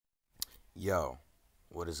Yo,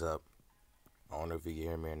 what is up? I don't know if you can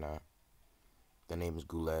hear me or not. The name is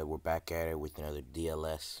Guled. We're back at it with another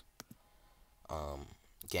DLS um,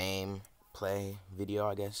 game play video,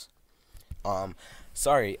 I guess. Um,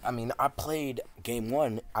 Sorry, I played game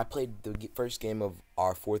one. I played the first game of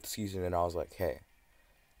our fourth season, and I was like, hey,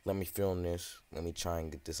 let me film this. Let me try and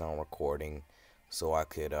get this on recording so I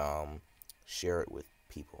could share it with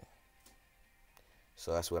people.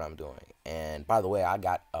 So that's what I'm doing. And by the way, I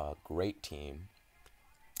got a great team.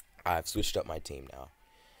 I've switched up my team now.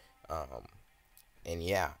 Um, And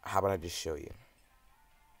yeah, how about I just show you?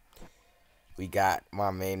 We got my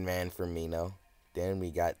main man Firmino. Then we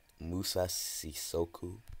got Musa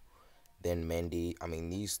Sissoko. Then Mendy.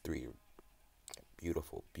 These three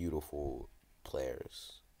beautiful, beautiful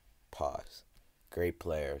players. Pause. Great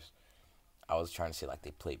players. I was trying to say like they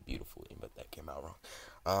played beautifully, but that came out wrong.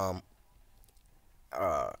 Um,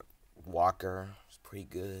 uh, Walker is pretty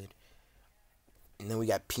good. And then we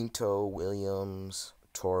got Pinto, Williams,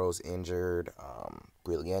 Toro's injured,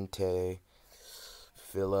 Brilliante,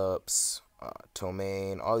 Phillips,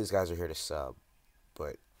 Tomaine. All these guys are here to sub,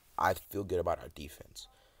 but I feel good about our defense.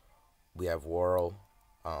 We have Worrell,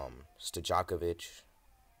 Stojakovic,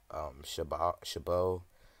 Chabot,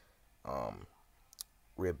 um,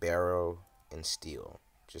 Ribeiro, and Steele,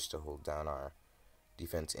 just to hold down our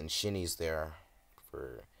defense. And Shinny's there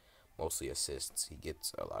for mostly assists. He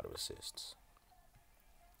gets a lot of assists.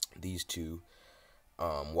 These two,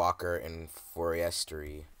 Walker and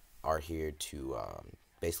Forestieri, are here to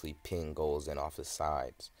basically ping goals in off the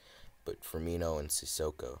sides. But Firmino and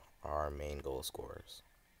Sissoko are our main goal scorers.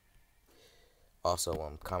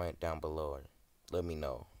 Also, comment down below and let me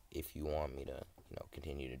know if you want me to,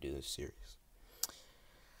 continue to do this series.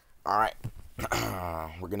 All right,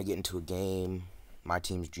 we're gonna get into a game. My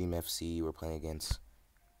team's Dream FC. We're playing against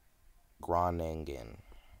Groningen.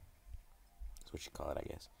 That's what you call it, I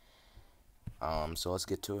guess. So let's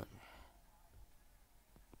get to it.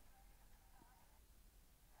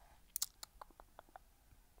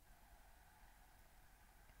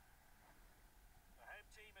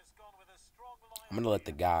 I'm gonna let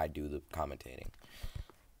the guy do the commentating.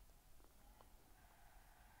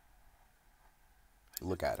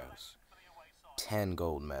 Look at us. 10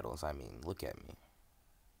 gold medals. Look at me.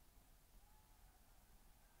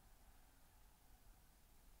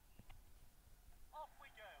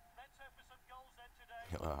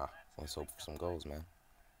 Let's hope for some goals, man.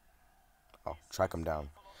 Oh, track him down.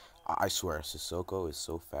 I swear, Sissoko is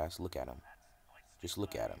so fast. Look at him. Just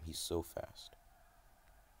look at him. He's so fast.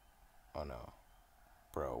 Oh, no.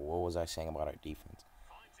 Bro, what was I saying about our defense?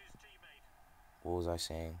 What was I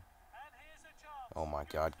saying? Oh, my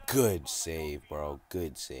God. Good save, bro.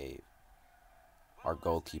 Good save. Our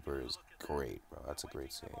goalkeeper is great, bro. That's a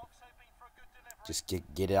great save. Just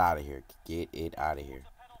get it out of here. Get it out of here.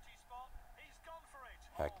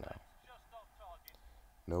 Heck no.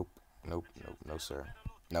 Nope. Nope. Nope. No, sir.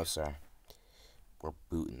 No, sir. We're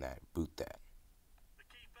booting that. Boot that.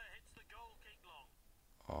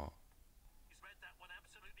 Oh.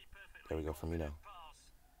 There we go, Firmino.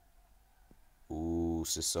 Ooh,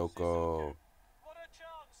 Sissoko.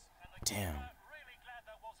 Damn.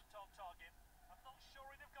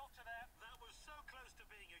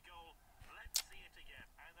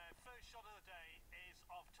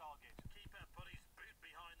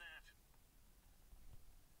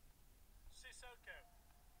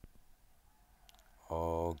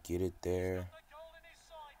 Oh, get it there.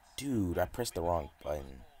 Dude, I pressed the wrong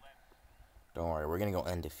button. Don't worry, we're going to go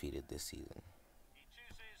undefeated this season.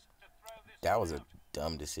 That was a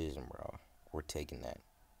dumb decision, bro. We're taking that.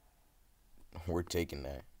 We're taking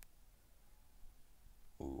that.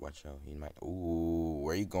 Ooh, watch out. He might. Ooh,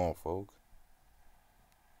 where you going, folk?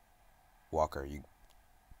 Walker, you.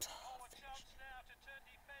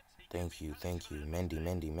 Thank you, thank you.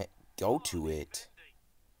 Mendy. Go to it.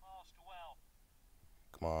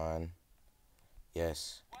 Come on.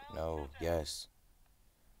 Yes. No. Yes.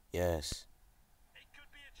 Yes.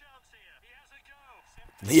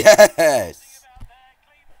 Yes.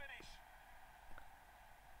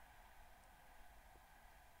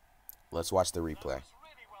 Let's watch the replay.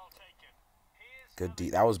 Good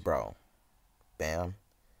D. That was bro. Bam.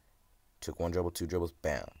 Took one dribble, two dribbles.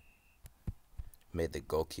 Bam. Made the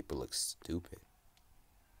goalkeeper look stupid.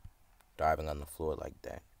 Diving on the floor like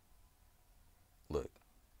that. Look.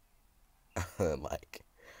 Like.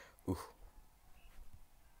 Oof.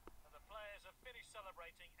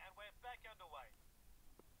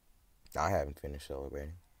 I haven't finished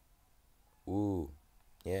celebrating. Ooh.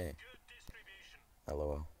 Yeah.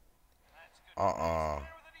 LOL.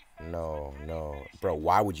 No. Bro,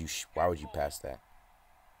 why would you pass that?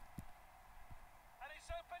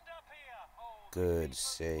 Good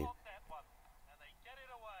save.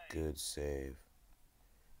 Good save.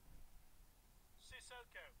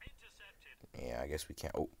 Yeah, I guess we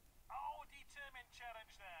can't. Oh,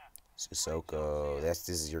 Sissoko. This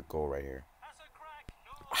is your goal right here.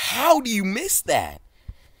 How do you miss that?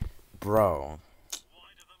 Bro.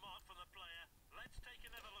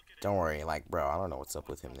 Don't worry, like, bro, I don't know what's up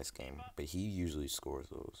with him this game, but he usually scores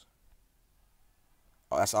those.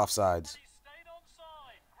 Oh, that's offsides.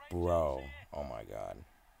 Bro. Oh my god.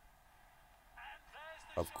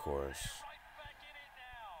 Of course.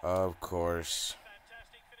 Of course.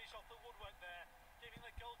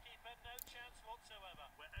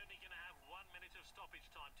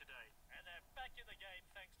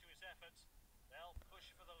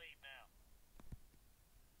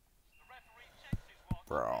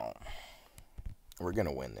 Bro. We're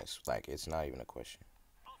gonna win this. Like, it's not even a question.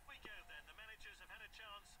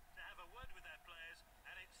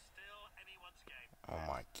 Oh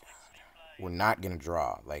my god. We're not gonna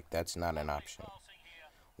draw. Like, that's not an option.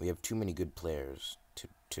 We have too many good players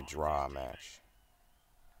to draw a match.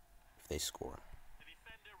 If they score.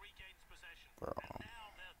 Bro.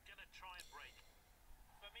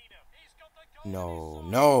 No.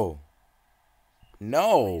 No.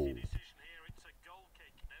 No.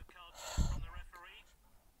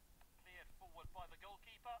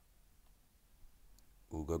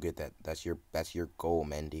 Ooh, go get that. That's your goal,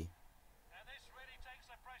 Mendy.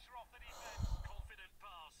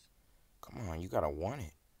 Come on, you gotta want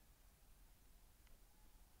it.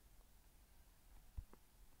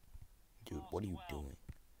 Dude, what are you doing?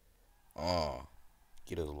 Oh,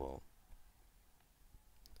 get us a little.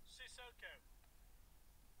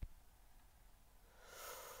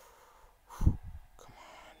 Come on,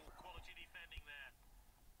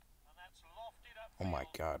 bro. Oh my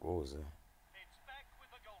god, what was that?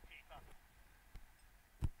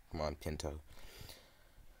 Come on, Pinto.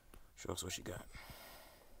 Show us what you got.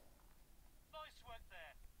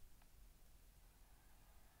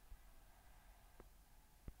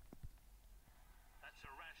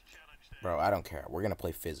 Bro, I don't care. We're gonna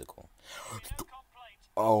play physical.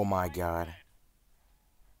 Oh my god.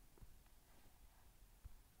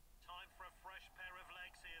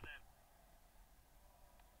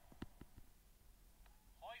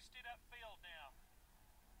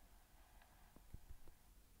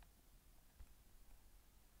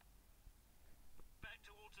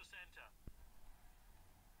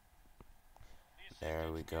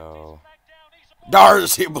 There we go.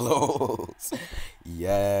 Darcy blows.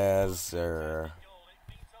 Yes, sir.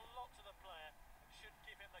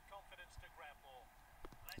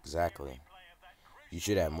 Exactly. You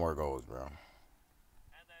should have more goals, bro.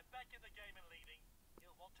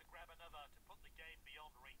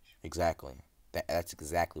 Exactly. That's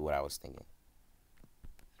exactly what I was thinking.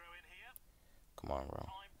 Come on, bro.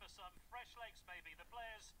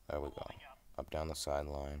 There we go. Up down the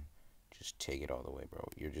sideline. Just take it all the way, bro.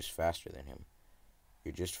 You're just faster than him.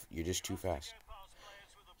 You're just too fast.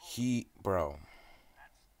 Bro.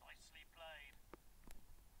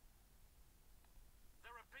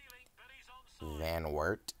 Van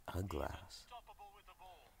Wert, a glass.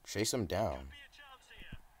 Chase him down.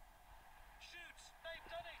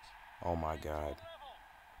 Oh my god.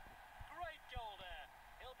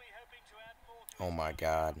 Oh my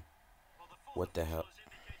god. What the hell?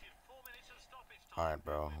 Alright,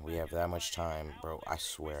 bro. We have that much time, bro. I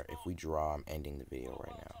swear, if we draw, I'm ending the video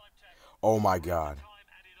right now. Oh my god.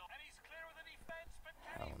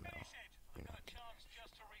 Hell no. You're not kidding.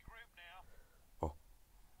 Oh.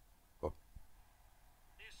 Oh.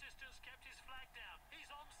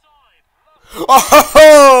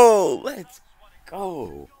 Oh! Let's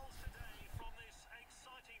go.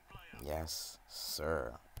 Yes,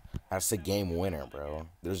 sir. That's the game winner, bro.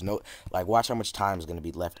 There's no... Like, watch how much time is going to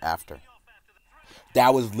be left after.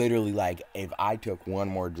 That was literally like, if I took one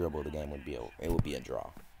more dribble, the game would be a draw.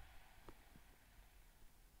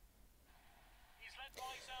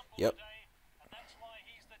 Yep.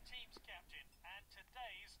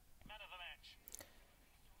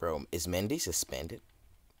 Bro, is Mendy suspended?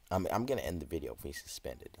 I'm gonna end the video if he's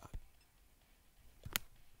suspended, dog.